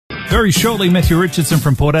Very shortly, Matthew Richardson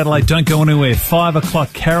from Port Adelaide. Don't go anywhere. 5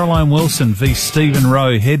 o'clock, Caroline Wilson v Stephen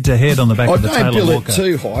Rowe, head-to-head on the back of the Taylor don't bill Walker. it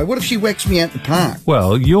too high. What if she whacks me out the park?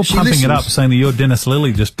 Well, you're pumping it up, saying that you're Dennis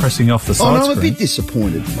Lilly just pressing off the side no, I'm screen. a bit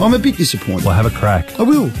disappointed. Well, have a crack. I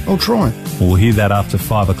will. I'll try. We'll hear that after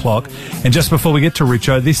 5 o'clock. And just before we get to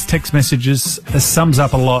Richo, this text messages sums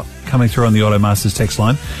up a lot coming through on the Automasters text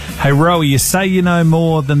line. Hey, Rowie, you say you know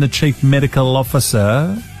more than the Chief Medical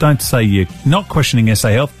Officer. Don't say you're not questioning SA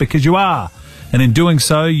Health, because you are. And in doing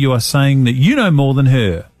so, you are saying that you know more than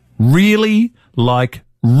her. Really? Like,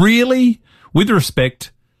 really? With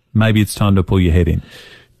respect, maybe it's time to pull your head in.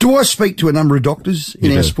 Do I speak to a number of doctors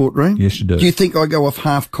in our sport room? Yes, you do. Do you think I go off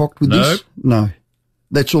half-cocked with this? No.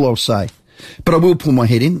 That's all I'll say. But I will pull my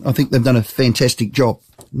head in. I think they've done a fantastic job.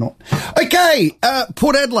 Not. Okay,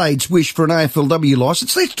 Port Adelaide's wish for an AFLW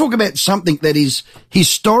licence. Let's talk about something that is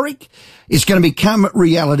historic. It's going to become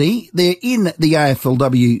reality. They're in the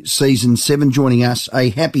AFLW Season 7. Joining us, a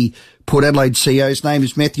happy Port Adelaide CEO. His name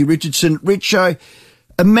is Matthew Richardson. Richo,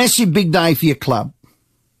 a massive big day for your club.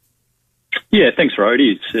 Yeah, thanks,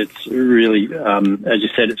 Rody. It's really, as you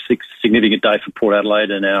said, it's a significant day for Port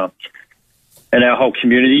Adelaide and our whole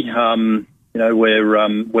community.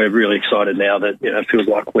 We're really excited now that it feels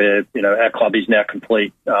like our club is now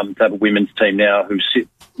complete. To have a women's team now who sit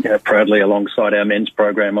proudly alongside our men's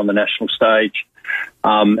program on the national stage,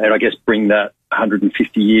 and I guess bring that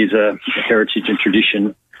 150 years of heritage and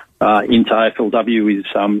tradition into AFLW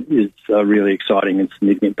is a really exciting and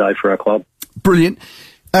significant day for our club. Brilliant.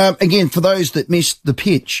 Again, for those that missed the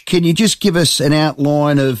pitch, can you just give us an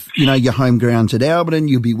outline of, your home grounds at Alberton?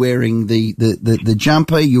 You'll be wearing the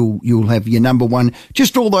jumper. You'll have your number one.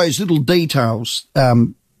 Just all those little details,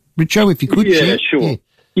 Richo, if you could. Yeah, sure.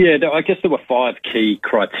 Yeah, I guess there were 5 key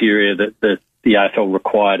criteria that the AFL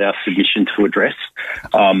required our submission to address,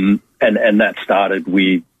 and that started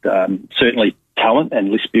with certainly talent and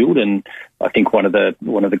list build. And I think one of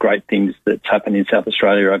the great things that's happened in South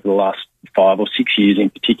Australia over the last 5 or 6 years in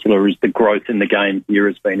particular is the growth in the game here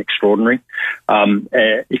has been extraordinary.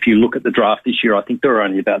 If you look at the draft this year, I think there were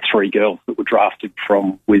only about 3 girls that were drafted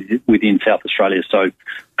from within South Australia. So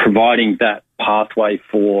providing that pathway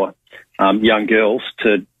for young girls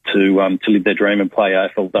to live their dream and play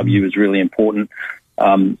AFLW is really important.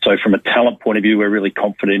 So from a talent point of view, we're really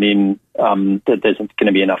confident in that there's going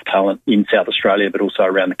to be enough talent in South Australia, but also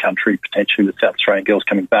around the country, potentially with South Australian girls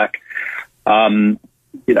coming back. From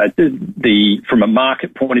a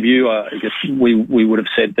market point of view, I guess we would have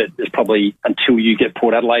said that there's probably, until you get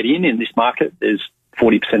Port Adelaide in this market, there's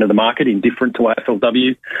 40% of the market indifferent to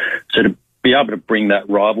AFLW. So to be able to bring that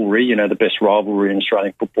rivalry, the best rivalry in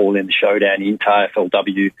Australian football in the showdown into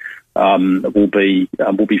AFLW, will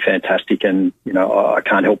be fantastic. And, I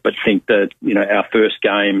can't help but think that, our first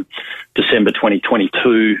game, December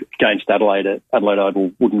 2022 against Adelaide at Adelaide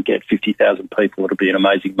Oval wouldn't get 50,000 people. It'll be an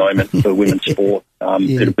amazing moment for women's sport.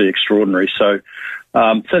 It'll be extraordinary. So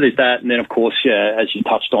there's that. And then, of course, as you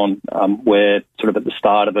touched on, we're sort of at the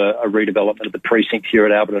start of a redevelopment of the precinct here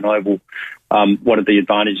at Alberton Oval. One of the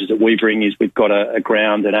advantages that we bring is we've got a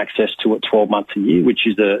ground and access to it 12 months a year, which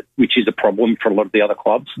is a problem for a lot of the other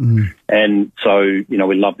clubs. And so,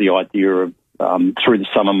 we love the idea of through the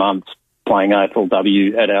summer months playing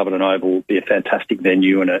AFLW at Alberton Oval would be a fantastic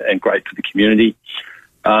venue and great for the community.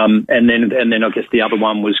 And then I guess the other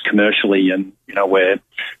one was commercially, and we're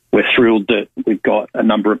thrilled that we've got a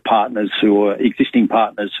number of partners existing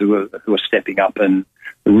partners who are stepping up and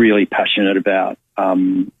really passionate about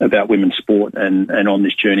women's sport and on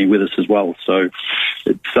this journey with us as well. So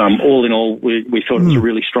it's all in all, we thought it was a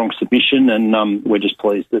really strong submission, and we're just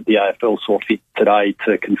pleased that the AFL saw fit today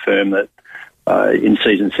to confirm that in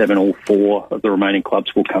Season 7, all 4 of the remaining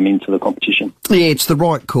clubs will come into the competition. Yeah, it's the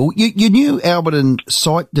right call. Your new Alberton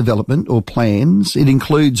site development or plans, it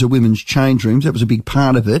includes a women's change rooms. That was a big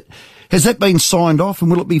part of it. Has that been signed off, and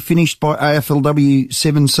will it be finished by AFLW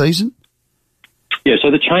 7 season? Yeah,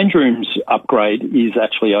 so the change rooms upgrade is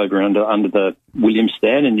actually over under the Williams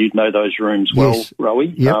stand, and you'd know those rooms well, yes.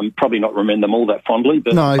 Rowie. Yep. Probably not remember them all that fondly,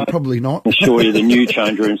 but no, probably not. I assure you the new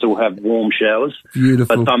change rooms will have warm showers.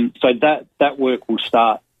 Beautiful. But so that work will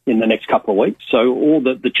start in the next couple of weeks. So all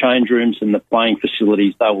the change rooms and the playing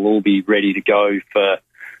facilities, they will all be ready to go for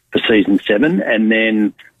Season 7, and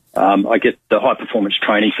then I get the high-performance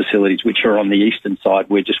training facilities, which are on the eastern side.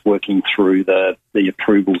 We're just working through the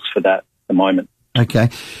approvals for that at the moment. Okay.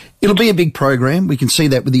 It'll be a big program. We can see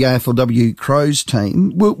that with the AFLW Crows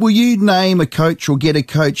team. Will you name a coach or get a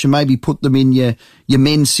coach and maybe put them in your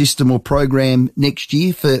men's system or program next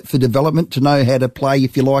year for development to know how to play,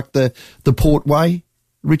 if you like, the Port way,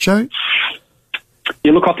 Richo?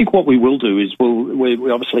 Yeah, look, I think what we will do is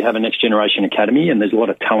we obviously have a Next Generation Academy, and there's a lot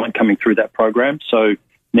of talent coming through that program. So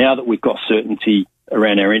now that we've got certainty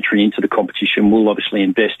around our entry into the competition, we'll obviously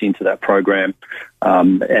invest into that program,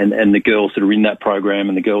 and the girls that are in that program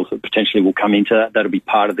and the girls that potentially will come into that, that'll be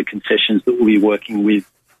part of the concessions that we'll be working with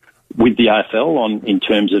the AFL on in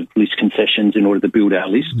terms of list concessions in order to build our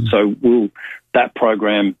list. So that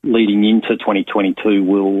program leading into 2022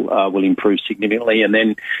 will improve significantly. And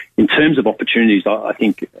then in terms of opportunities, I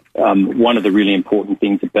think one of the really important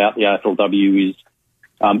things about the AFLW is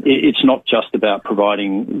it's not just about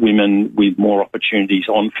providing women with more opportunities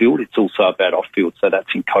on field. It's also about off field. So that's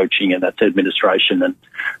in coaching and that's administration,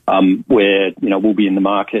 and where we'll be in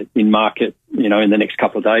market. In the next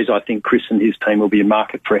couple of days, I think Chris and his team will be in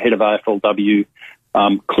market for a head of AFLW.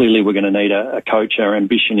 Clearly, we're going to need a coach. Our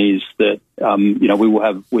ambition is that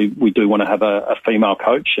we do want to have a female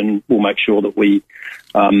coach, and we'll make sure that we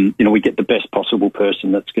get the best possible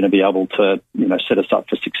person that's going to be able to set us up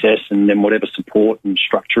for success. And then whatever support and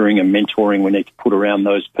structuring and mentoring we need to put around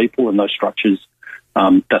those people and those structures,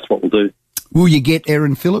 that's what we'll do. Will you get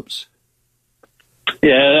Erin Phillips?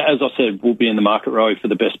 Yeah, as I said, we'll be in the market row for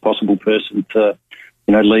the best possible person to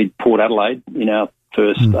lead Port Adelaide in our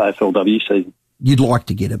first AFLW season. You'd like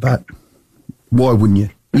to get her, but why wouldn't you?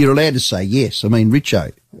 You're allowed to say yes. I mean,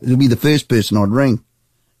 Richo, it'll be the first person I'd ring.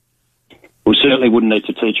 We certainly wouldn't need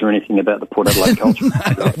to teach her anything about the Port Adelaide culture.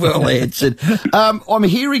 No, well answered. I'm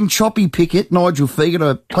hearing Choppy Pickett, Nigel Fegan.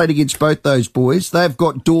 I played against both those boys. They've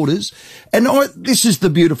got daughters. And this is the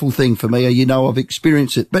beautiful thing for me. I've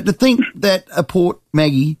experienced it. But to think that a Port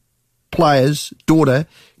Maggie player's daughter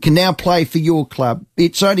can now play for your club,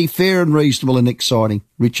 it's only fair and reasonable and exciting,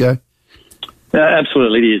 Richo.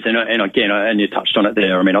 Absolutely it is. And again, you touched on it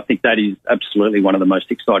there. I mean, I think that is absolutely one of the most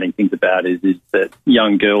exciting things about it is that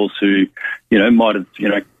young girls who, might have,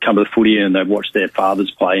 come to the footy and they've watched their fathers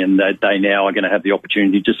play, and they now are going to have the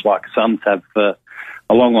opportunity, just like sons have for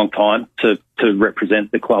a long, long time, to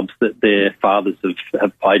represent the clubs that their fathers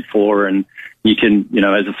have played for. And you can,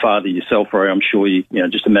 as a father yourself, Rory, I'm sure you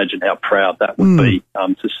just imagine how proud that would be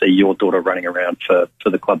to see your daughter running around for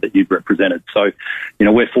the club that you've represented. So,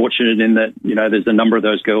 we're fortunate in that, there's a number of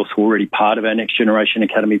those girls who are already part of our Next Generation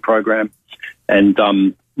Academy program. And,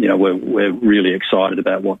 we're really excited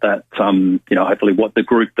about what that, hopefully what the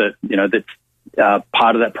group that, that's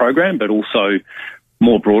part of that program, but also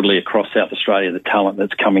more broadly across South Australia, the talent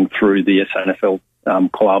that's coming through the SANFL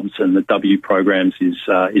clubs and the W programs is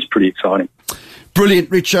pretty exciting. Brilliant,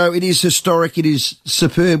 Richo. It is historic. It is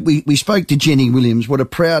superb. We spoke to Jenny Williams. What a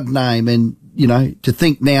proud name. And, to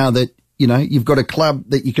think now that, you've got a club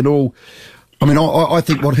that you can all... I mean, I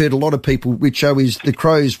think what hurt a lot of people, Richo, is the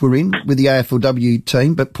Crows were in with the AFLW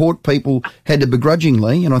team, but Port people had to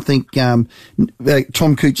begrudgingly, and I think Tom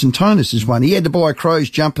Coots and Tonus is one. He had to buy a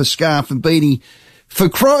Crows jumper, scarf and beanie for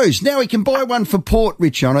Crows. Now he can buy one for Port,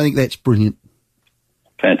 Richo, and I think that's brilliant.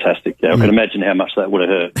 Fantastic. Yeah, I can imagine how much that would have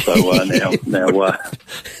hurt. So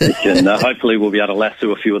now hopefully we'll be able to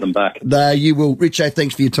lasso a few of them back. No, you will. Richo,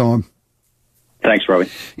 thanks for your time. Thanks,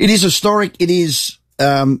 Robbie. It is historic. It is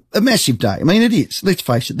a massive day. I mean, it is. Let's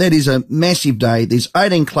face it. That is a massive day. There's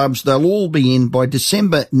 18 clubs. They'll all be in by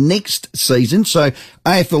December next season. So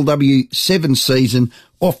AFLW 7 season.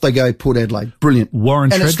 Off they go, Port Adelaide. Brilliant. Warren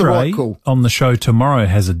Treadray on the show tomorrow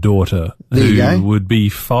has a daughter who would be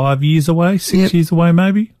 5 years away, 6 years away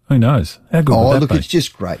maybe. Who knows? How good would that be? It's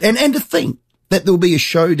just great. And to think that there'll be a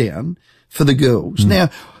showdown for the girls. Now,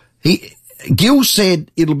 Gil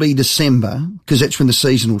said it'll be December because that's when the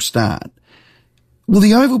season will start. Will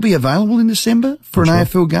the Oval be available in December for an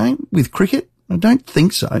AFL game with cricket? I don't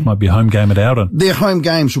think so. Might be a home game at Albion. Their home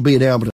games will be at Albion.